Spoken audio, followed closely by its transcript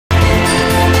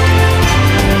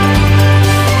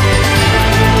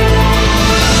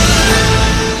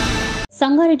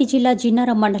రంగారెడ్డి జిల్లా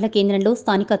జిన్నారం మండల కేంద్రంలో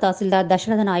స్థానిక తహసీల్దార్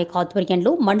దశరథ నాయక్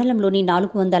ఆధ్వర్యంలో మండలంలోని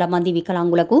 400 మంది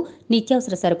వికలాంగులకు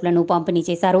నిత్యావసర సరుకులను పంపిణీ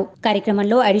చేశారు.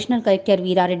 కార్యక్రమంలో అడిషనల్ కలెక్టర్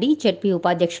వీరారెడ్డి, జెడ్పీ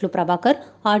ఉపాధ్యక్షులు ప్రభాకర్,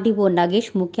 ఆర్డీఓ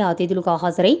నాగేష్ ముఖ్య అతిథులుగా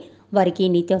హాజరై వారికి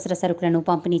నిత్యావసర సరుకులను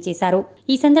పంపిణీ చేశారు.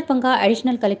 ఈ సందర్భంగా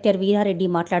అడిషనల్ కలెక్టర్ వీరారెడ్డి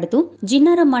మాట్లాడుతూ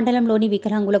జిన్నారం మండలంలోని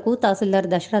వికలాంగులకు తహసీల్దార్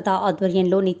దశరథ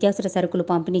ఆధ్వర్యంలో నిత్యావసర సరుకులు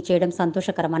పంపిణీ చేయడం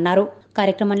సంతోషకరమన్నారు.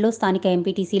 కార్యక్రమంలో స్థానిక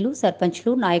ఎంపీటీసీలు,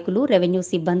 సర్పంచ్లు, నాయకులు, రెవెన్యూ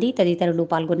సిబ్బంది తదితరులు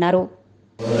పాల్గొన్నారు.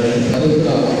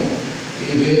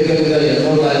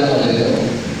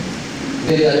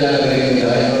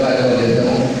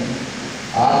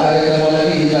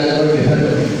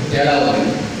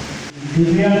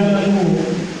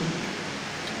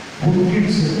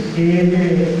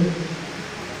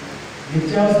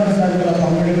 నిత్యావసర సరుకుల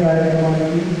పంపిణీ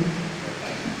కార్యక్రమానికి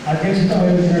అధ్యక్షత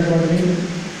వహించినటువంటి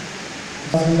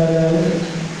తహసీల్దార్ గారు,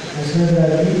 ముస్లిం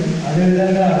గారికి,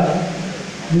 అదేవిధంగా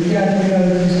ముఖ్య అతిథిగా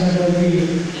వహించినటువంటి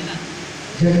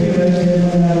జడ్పీ వైస్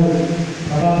చైర్మన్ గారు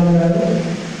ప్రభాకర్ గారు,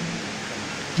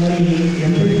 మరి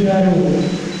ఎంపీ గారు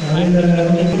రవీంద్ర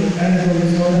గారు, అయినటువంటి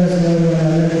సోదర